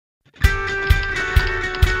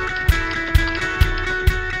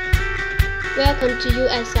Welcome to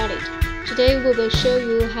USSOLID. Today we will show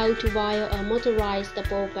you how to wire a motorized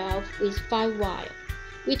ball valve with 5 wires,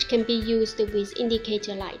 which can be used with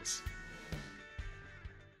indicator lights.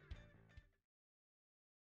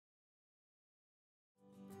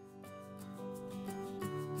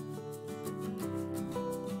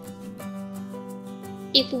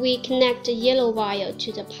 If we connect the yellow wire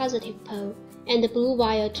to the positive pole and the blue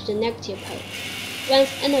wire to the negative pole,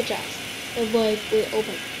 once energized, the valve will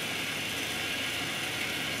open.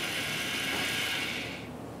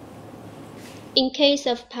 In case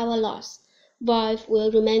of power loss, valve will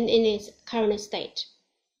remain in its current state.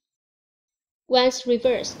 Once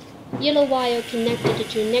reversed, yellow wire connected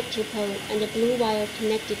to negative pole and the blue wire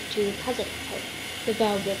connected to positive pole, the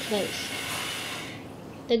valve will close.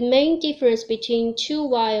 The main difference between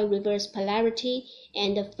 2-wire reverse polarity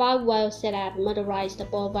and the 5-wire setup motorized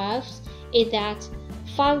ball valves is that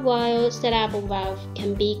 5-wire setup valve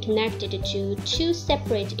can be connected to 2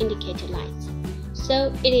 separate indicator lights,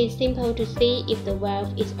 so it is simple to see if the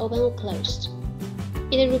valve is open or closed.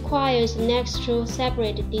 It requires an extra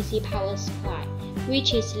separate DC power supply,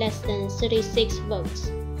 which is less than 36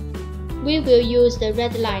 volts. We will use the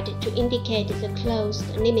red light to indicate the closed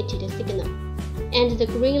limited signal, and the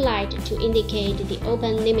green light to indicate the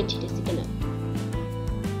open limited signal.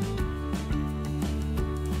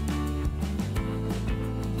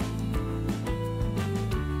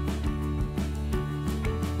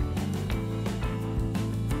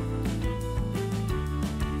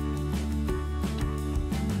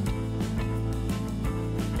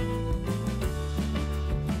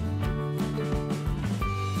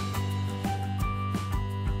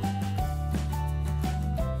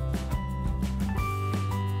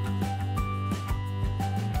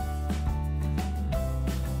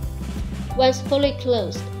 Once fully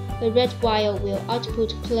closed, the red wire will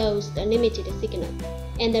output closed limited signal,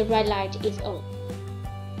 and the red light is on.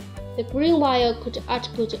 The green wire could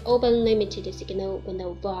output open limited signal when the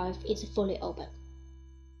valve is fully open.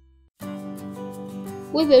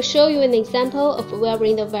 We will show you an example of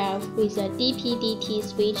wiring the valve with a DP/DT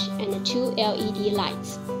switch and 2 LED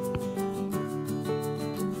lights.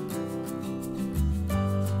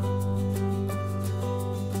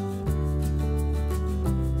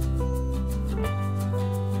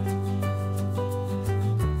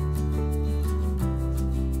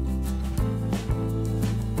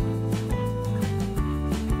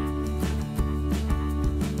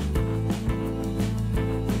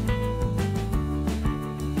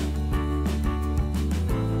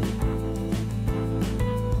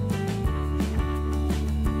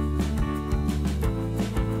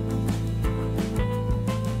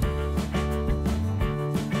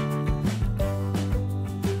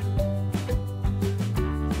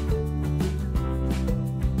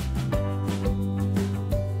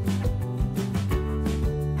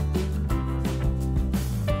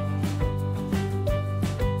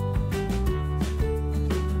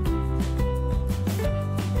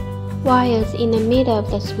 Wires in the middle of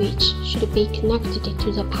the switch should be connected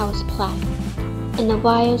to the power supply, and the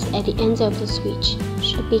wires at the ends of the switch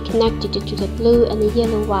should be connected to the blue and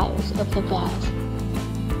yellow wires of the valve.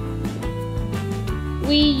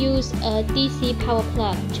 We use a DC power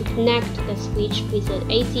plug to connect the switch with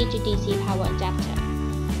an AC to DC power adapter.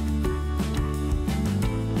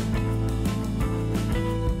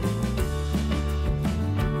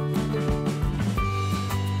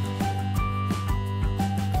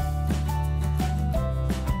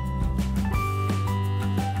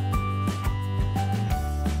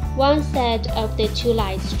 One set of the 2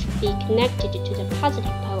 lights should be connected to the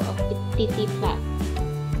positive pole of the DC plug.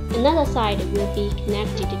 Another side will be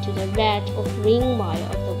connected to the red or green wire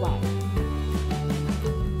of the valve.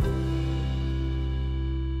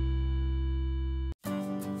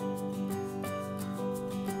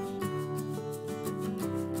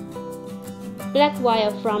 Black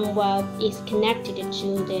wire from valve is connected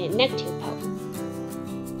to the negative pole.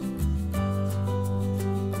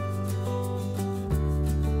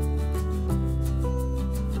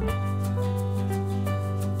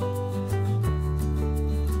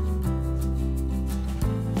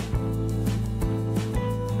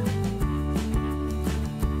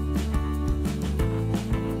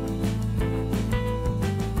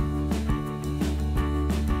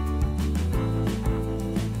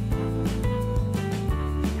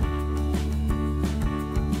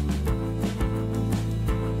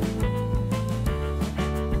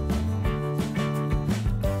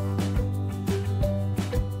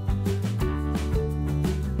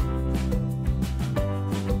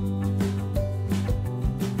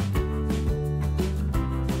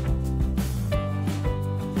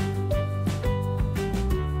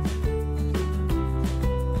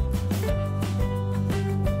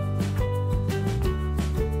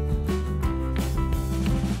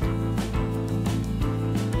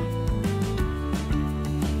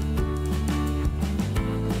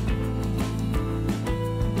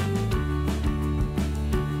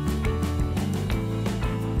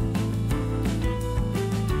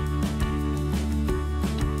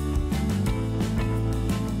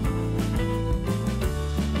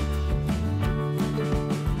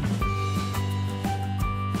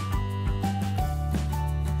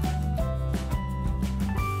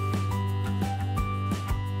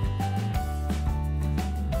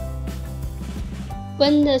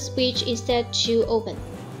 When the switch is set to open,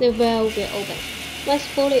 the valve will open. Once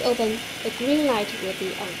fully open, the green light will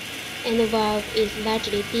be on, and the valve is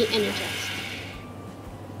largely de-energized.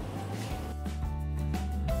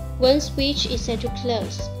 When switch is set to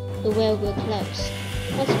close, the valve will close.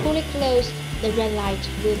 Once fully closed, the red light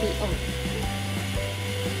will be on.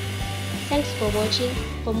 Thanks for watching.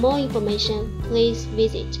 For more information, please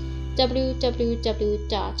visit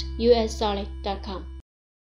www.USSOLID.com.